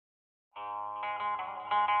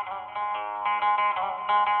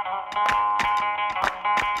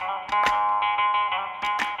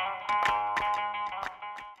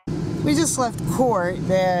just left court,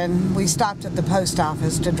 and we stopped at the post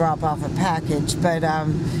office to drop off a package, but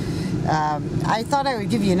I thought I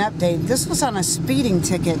would give you an update. This was on a speeding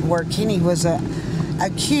ticket where Kenny was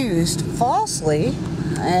accused falsely,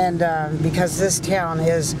 and because this town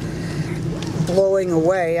is blowing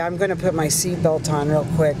away, I'm going to put my seatbelt on real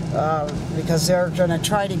quick because they're going to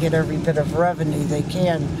try to get every bit of revenue they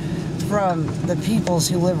can from the peoples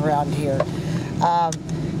who live around here.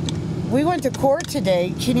 We went to court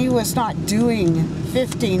today. Kenny was not doing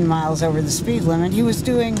 15 miles over the speed limit. He was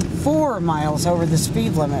doing 4 miles over the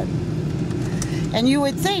speed limit. And you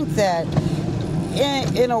would think that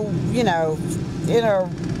in a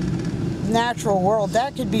natural world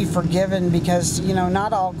that could be forgiven because, you know,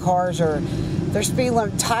 not all cars are, their speed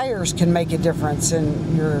limit, tires can make a difference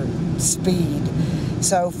in your speed.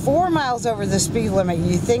 So 4 miles over the speed limit,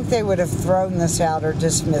 you think they would have thrown this out or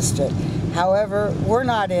dismissed it. However, we're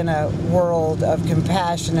not in a world of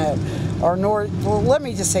compassionate, well, let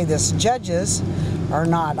me just say this, judges are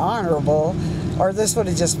not honorable, or this would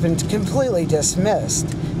have just been completely dismissed.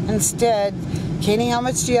 Instead, Kenny, how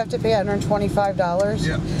much do you have to pay? $125?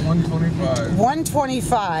 Yeah,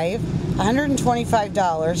 $125.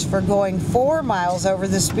 $125 for going 4 miles over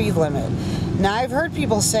the speed limit. Now, I've heard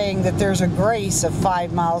people saying that there's a grace of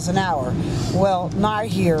 5 miles an hour. Well, not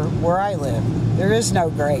here where I live. There is no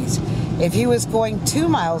grace. If he was going 2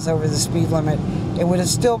 miles over the speed limit, it would have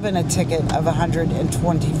still been a ticket of $125. 1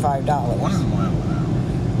 mile an hour.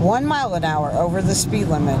 1 mile an hour over the speed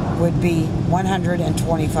limit would be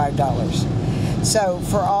 $125. So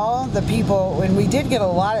for all the people, and we did get a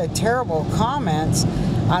lot of terrible comments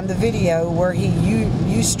on the video where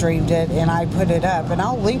you streamed it and I put it up, and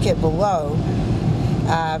I'll link it below.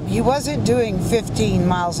 He wasn't doing 15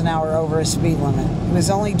 miles an hour over a speed limit. He was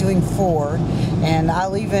only doing 4, and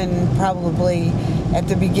I'll even probably at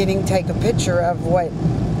the beginning take a picture of what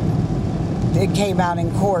it came out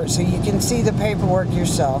in court so you can see the paperwork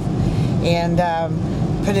yourself, and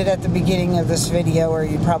put it at the beginning of this video, or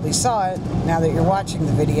you probably saw it now that you're watching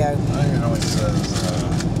the video. I don't even know what it says.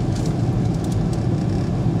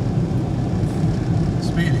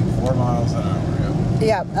 Speeding 4 miles an hour.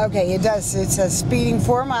 Yeah, okay, it does. It says speeding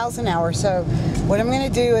 4 miles an hour. So what I'm going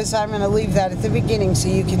to do is I'm going to leave that at the beginning so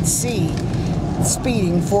you can see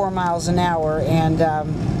speeding 4 miles an hour. And I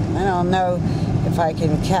don't know if I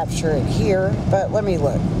can capture it here, but let me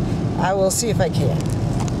look. I will see if I can.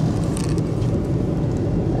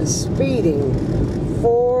 Speeding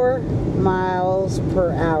 4 miles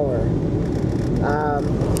per hour.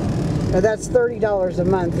 Now that's $30 a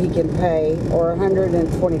month he can pay, or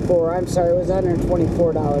 $124. I'm sorry, it was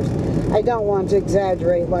 $124. I don't want to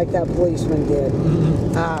exaggerate like that policeman did.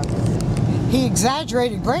 He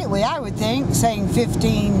exaggerated greatly, I would think, saying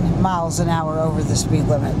 15 miles an hour over the speed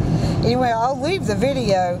limit. Anyway, I'll leave the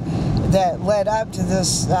video that led up to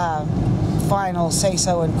this final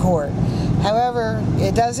say-so in court. However,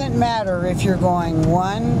 it doesn't matter if you're going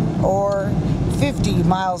 1 or 50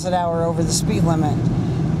 miles an hour over the speed limit.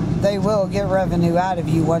 They will get revenue out of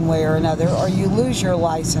you one way or another, or you lose your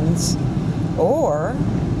license, or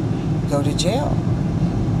go to jail.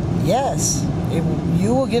 Yes,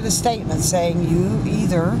 you will get a statement saying you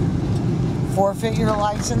either forfeit your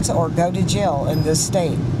license or go to jail in this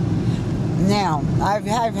state. Now, I've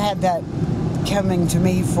had that coming to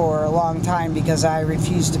me for a long time because I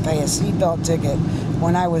refused to pay a seatbelt ticket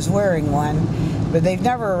when I was wearing one, but they've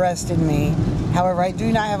never arrested me. However, I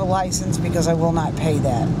do not have a license because I will not pay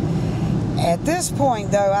that. At this point,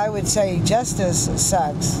 though, I would say justice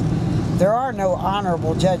sucks. There are no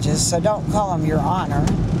honorable judges, so don't call them your honor.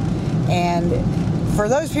 And for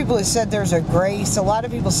those people who said there's a grace, a lot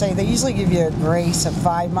of people say they usually give you a grace of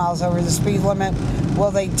 5 miles over the speed limit. Well,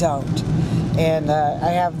 they don't. And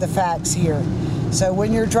I have the facts here. So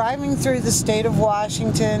when you're driving through the state of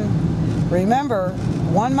Washington, remember,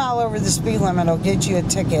 1 mile over the speed limit will get you a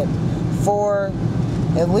ticket for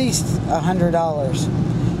at least $100.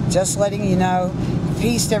 Just letting you know.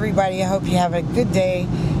 Peace to everybody. I hope you have a good day.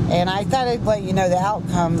 And I thought I'd let you know the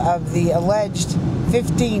outcome of the alleged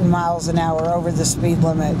 15 miles an hour over the speed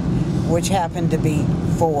limit, which happened to be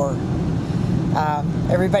 4.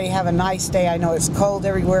 Everybody have a nice day. I know it's cold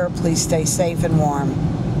everywhere. Please stay safe and warm.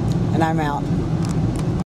 And I'm out.